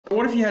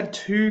What if you had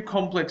two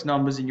complex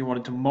numbers and you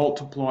wanted to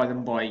multiply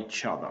them by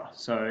each other?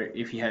 So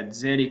if you had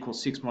z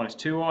equals 6 minus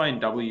 2i and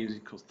w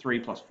equals 3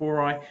 plus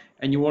 4i,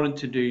 and you wanted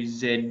to do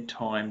z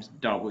times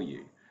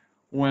w.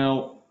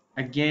 Well,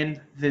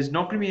 again, there's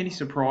not going to be any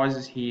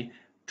surprises here.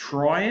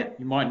 Try it.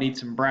 You might need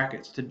some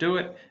brackets to do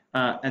it,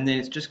 and then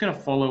it's just going to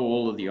follow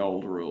all of the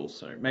old rules.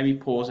 So maybe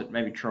pause it,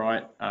 maybe try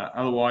it.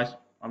 Otherwise,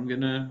 I'm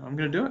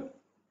gonna do it.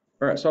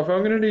 All right, so if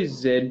I'm going to do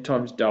z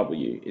times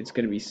w, it's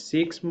going to be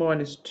 6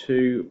 minus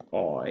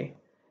 2i,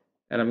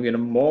 and I'm going to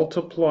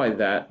multiply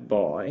that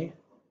by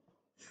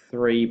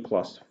 3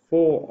 plus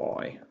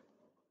 4i.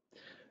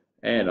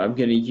 And I'm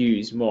going to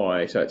use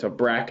so it's a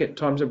bracket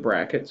times a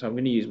bracket, so I'm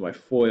going to use my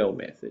FOIL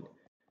method.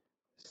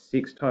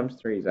 6 times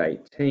 3 is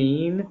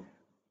 18,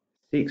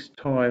 6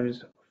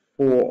 times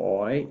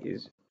 4i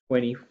is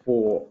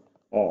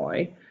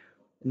 24i,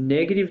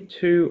 negative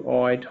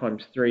 2i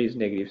times 3 is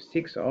negative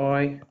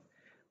 6i,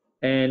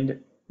 and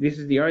this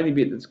is the only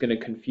bit that's going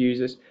to confuse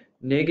us.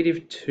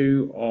 Negative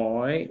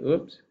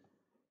 2i,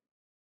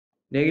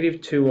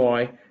 negative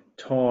 2i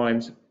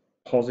times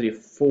positive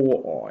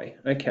 4i.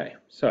 Okay,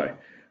 so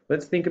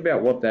let's think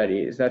about what that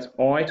is. That's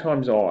I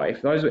times I.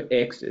 If those were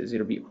x's,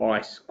 it'll be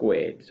I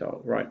squared. So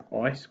I'll write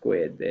I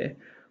squared there.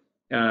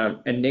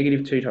 And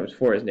negative 2 times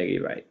 4 is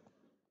negative 8.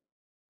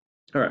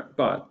 All right,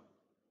 but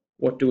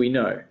what do we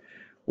know?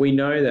 We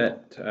know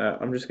that,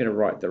 I'm just going to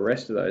write the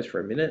rest of those for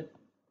a minute.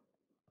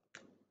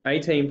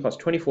 18 plus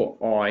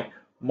 24i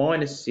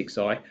minus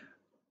 6i.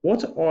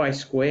 What's I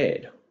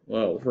squared?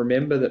 Well,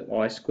 remember that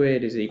I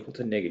squared is equal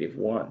to negative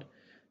 1.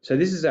 So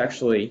this is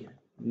actually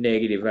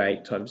negative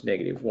 8 times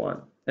negative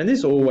 1. And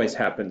this always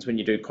happens when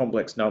you do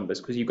complex numbers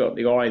because you've got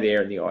the I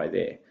there and the I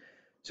there.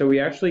 So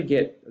we actually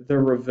get the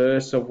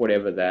reverse of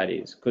whatever that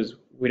is, because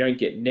we don't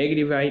get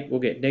negative 8, we'll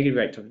get negative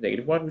 8 times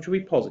negative 1, which will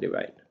be positive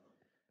 8.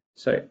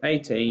 So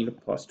 18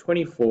 plus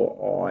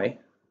 24i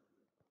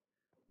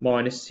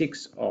minus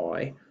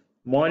 6i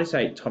minus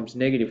 8 times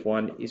negative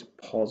 1 is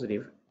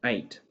positive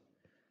 8.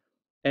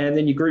 And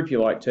then you group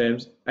your like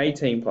terms.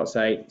 18 plus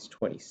 8 is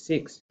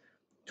 26.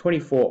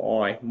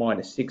 24i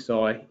minus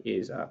 6i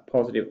is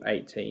positive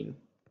 18i.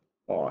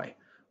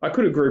 I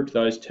could have grouped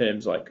those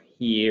terms like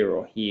here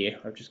or here.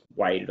 I've just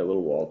waited a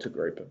little while to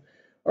group them.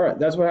 All right,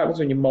 that's what happens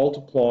when you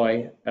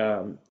multiply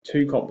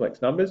two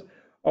complex numbers.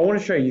 I want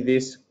to show you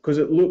this because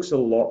it looks a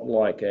lot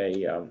like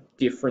a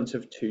difference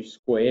of two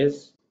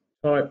squares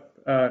type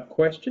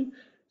question.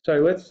 So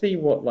let's see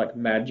what like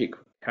magic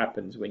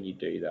happens when you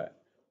do that.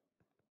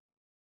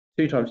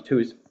 2 times 2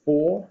 is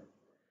 4.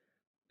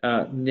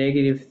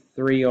 Negative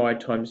 3i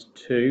times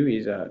 2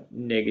 is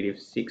negative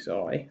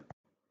 6i.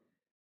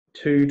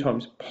 2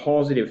 times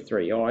positive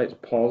 3i is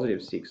positive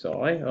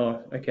 6i.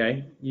 Oh,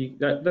 okay,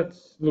 that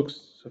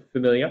looks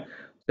familiar.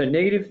 So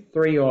negative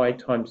 3i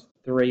times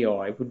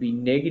 3i would be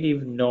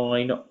negative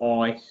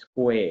 9i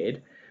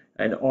squared,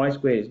 and I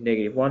squared is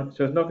negative 1,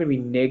 so it's not going to be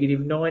negative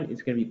 9,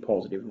 it's going to be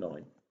positive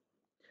 9.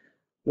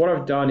 What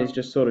I've done is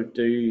just sort of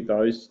do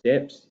those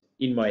steps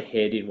in my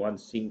head in one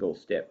single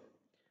step.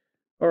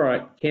 All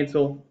right,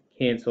 cancel,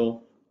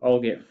 cancel. I'll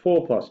get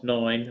 4 plus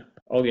 9.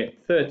 I'll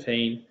get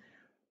 13.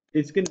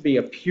 It's going to be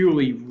a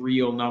purely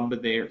real number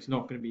there. It's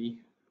not going to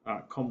be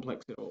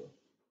complex at all.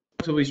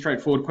 Relatively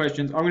straightforward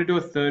questions. I'm going to do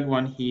a third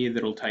one here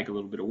that'll take a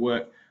little bit of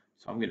work.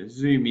 So I'm going to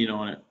zoom in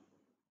on it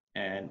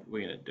and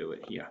we're going to do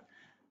it here.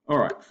 All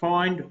right,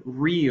 find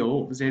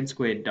real z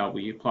squared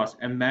w plus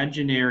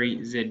imaginary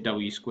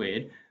zw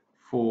squared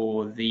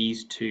for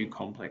these two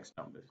complex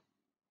numbers.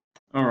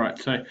 All right,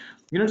 so I'm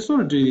going to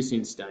sort of do this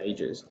in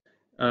stages.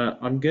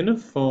 I'm going to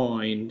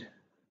find,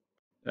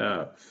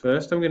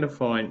 first I'm going to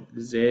find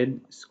z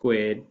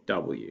squared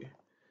w.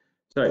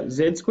 So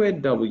z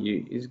squared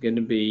w is going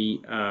to be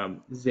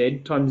z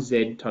times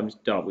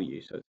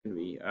w. So it's going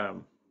to be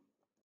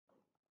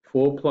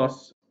 4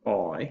 plus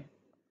I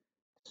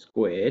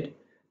squared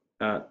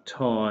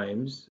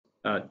times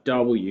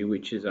w,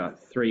 which is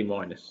 3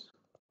 minus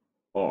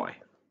I.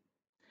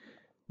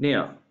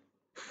 Now,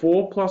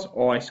 4 plus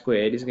I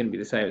squared is going to be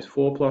the same as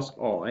 4 plus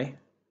I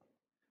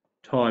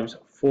times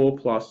 4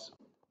 plus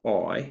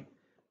I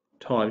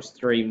times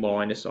 3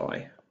 minus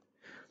I.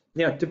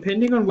 Now,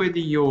 depending on whether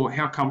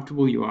how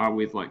comfortable you are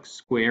with like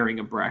squaring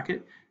a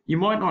bracket, you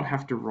might not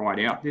have to write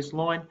out this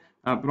line,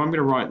 but I'm going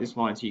to write this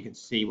line so you can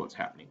see what's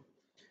happening.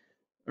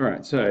 All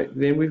right, so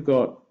then we've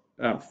got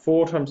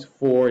 4 times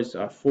 4 is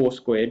 4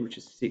 squared, which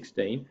is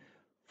 16.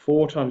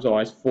 4 times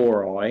I is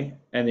 4i,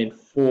 and then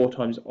 4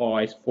 times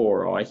I is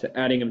 4i. So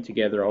adding them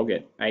together, I'll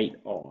get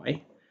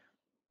 8i.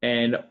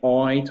 And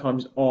I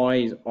times I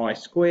is I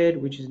squared,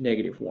 which is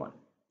negative 1.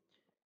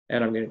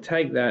 And I'm going to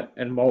take that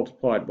and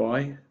multiply it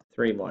by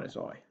 3 minus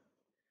I.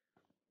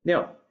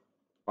 Now,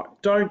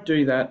 don't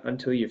do that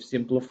until you've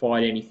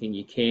simplified anything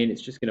you can.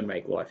 It's just going to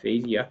make life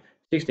easier.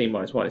 16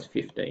 minus 1 is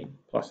 15,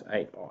 plus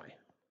 8i.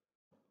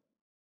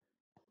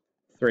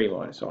 3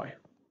 minus I.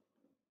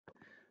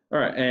 All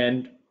right,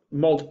 and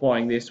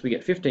multiplying this, we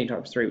get 15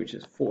 times 3, which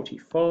is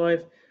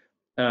 45.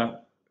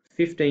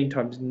 15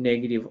 times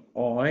negative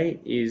I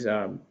is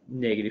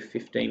negative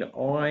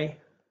 15i.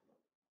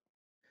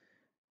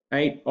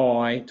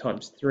 8i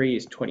times 3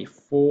 is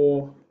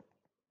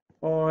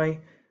 24i,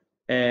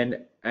 and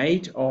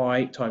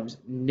 8i times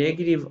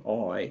negative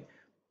I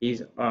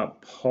is a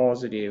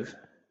positive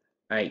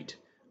 8.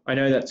 I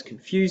know that's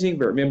confusing,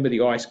 but remember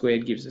the I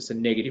squared gives us a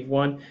negative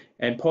 1,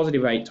 and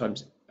positive 8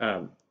 times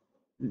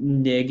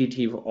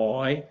negative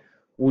I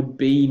would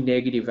be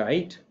negative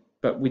 8,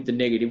 but with the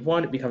negative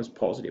 1 it becomes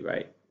positive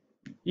 8.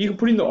 You can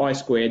put in the I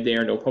squared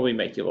there and it'll probably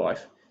make your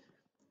life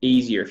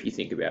easier if you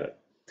think about it.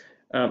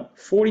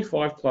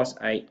 45 plus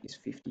 8 is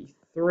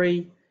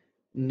 53.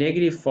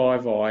 Negative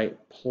 5i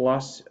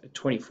plus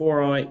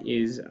 24i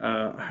is,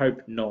 I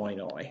hope,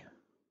 9i.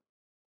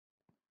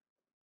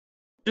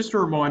 Just a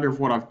reminder of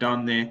what I've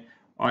done there.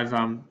 I've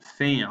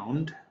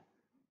found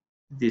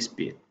this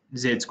bit,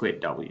 z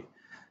squared w.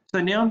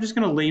 So now I'm just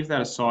going to leave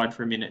that aside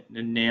for a minute,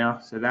 and now,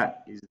 so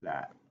that is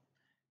that.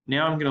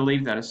 Now I'm going to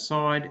leave that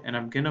aside, and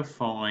I'm going to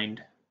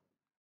find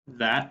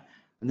that,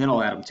 and then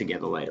I'll add them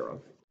together later on.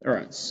 All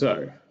right,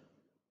 so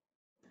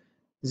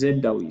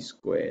zw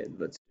squared,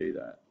 let's do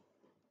that.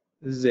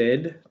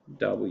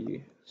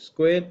 Zw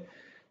squared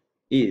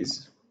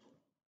is,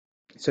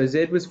 so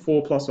z was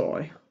 4 plus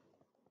I,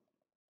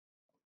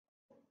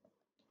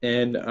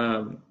 and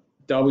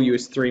w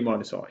is 3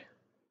 minus I.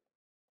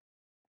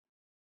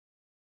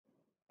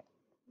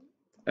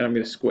 And I'm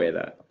going to square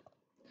that.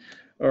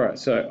 All right,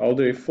 so I'll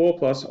do 4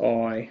 plus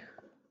I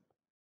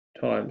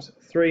times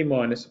 3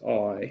 minus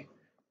I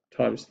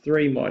times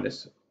 3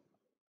 minus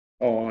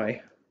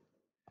I.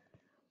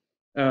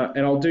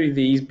 And I'll do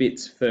these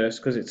bits first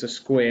because it's a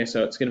square,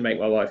 so it's going to make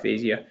my life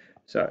easier.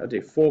 So I'll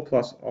do 4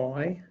 plus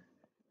I,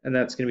 and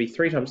that's going to be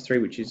 3 times 3,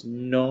 which is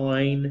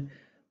 9,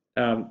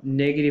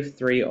 negative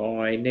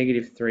 3i,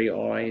 negative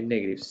 3i,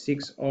 negative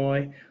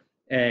 6i,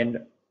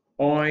 and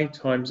I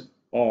times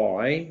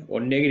I, or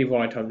negative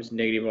I times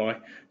negative I.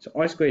 So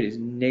I squared is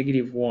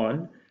negative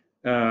 1.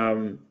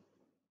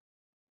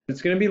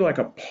 It's going to be like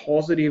a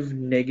positive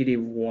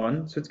negative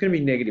 1, so it's going to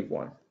be negative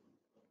 1.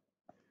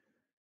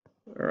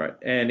 All right,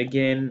 and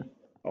again,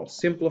 I'll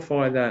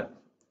simplify that.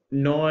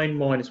 9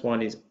 minus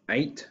 1 is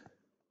 8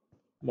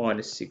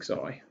 minus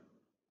 6i.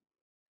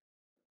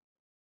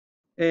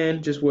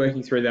 And just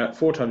working through that,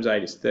 4 times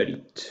 8 is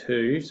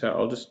 32, so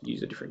I'll just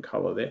use a different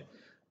color there.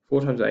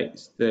 4 times 8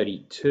 is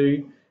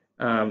 32.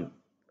 4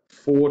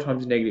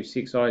 times negative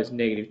 6i is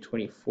negative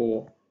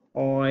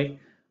 24i.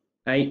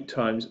 8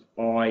 times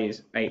I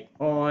is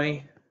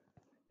 8i.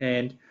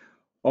 And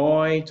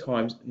I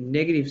times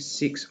negative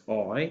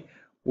 6i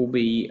will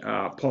be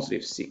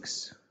positive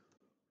 6.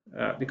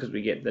 Because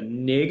we get the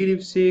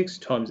negative 6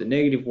 times the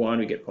negative 1,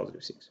 we get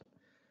positive 6.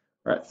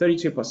 All right,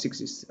 32 plus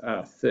 6 is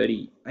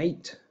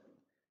 38.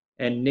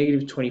 And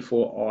negative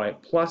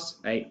 24i plus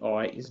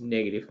 8i is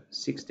negative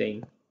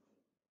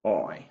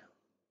 16i.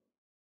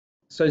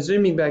 So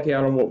zooming back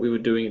out on what we were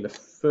doing in the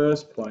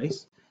first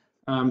place,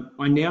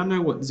 I now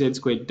know what z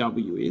squared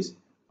w is.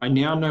 I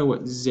now know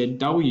what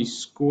zw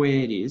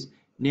squared is.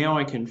 Now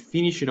I can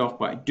finish it off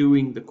by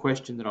doing the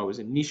question that I was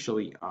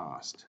initially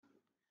asked,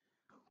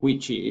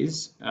 which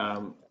is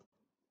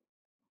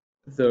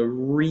the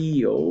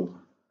real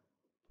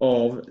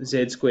of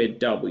z squared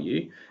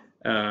w.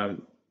 I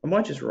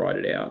might just write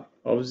it out,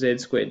 of z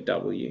squared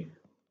w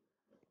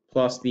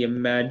plus the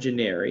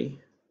imaginary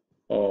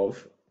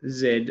of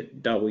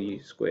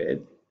zw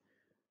squared.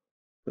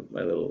 Put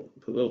my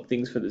little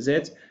things for the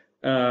z's.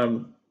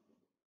 And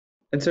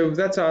so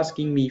that's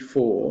asking me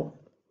for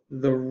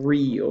the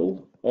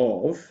real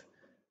of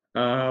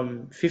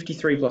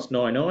 53 plus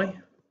 9i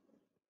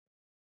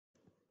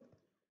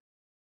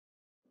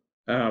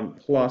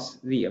plus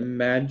the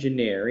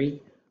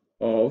imaginary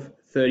of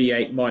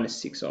 38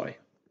 minus 6i.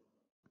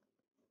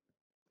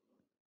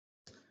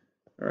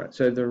 All right,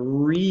 so the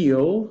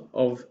real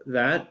of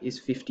that is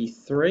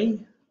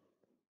 53,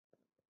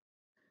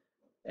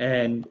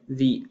 and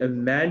the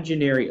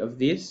imaginary of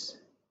this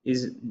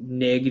is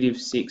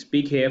negative 6.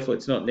 Be careful,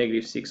 it's not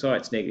negative 6i,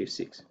 it's negative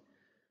 6.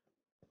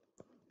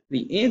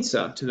 The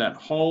answer to that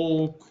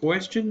whole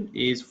question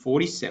is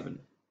 47.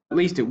 At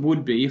least it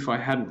would be if I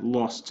hadn't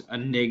lost a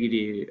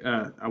negative,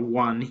 a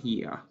 1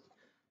 here,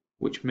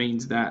 which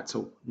means that's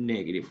a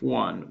negative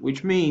 1,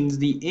 which means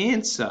the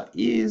answer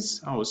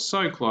is, I was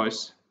so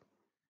close,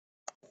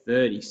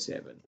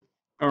 37.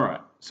 All right,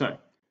 so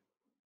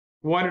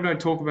why did I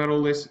talk about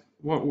all this?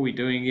 What were we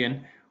doing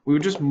again? We were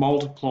just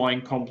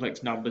multiplying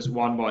complex numbers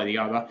one by the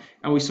other,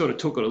 and we sort of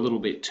took it a little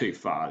bit too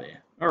far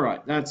there. All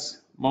right, that's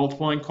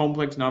multiplying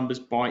complex numbers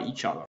by each other.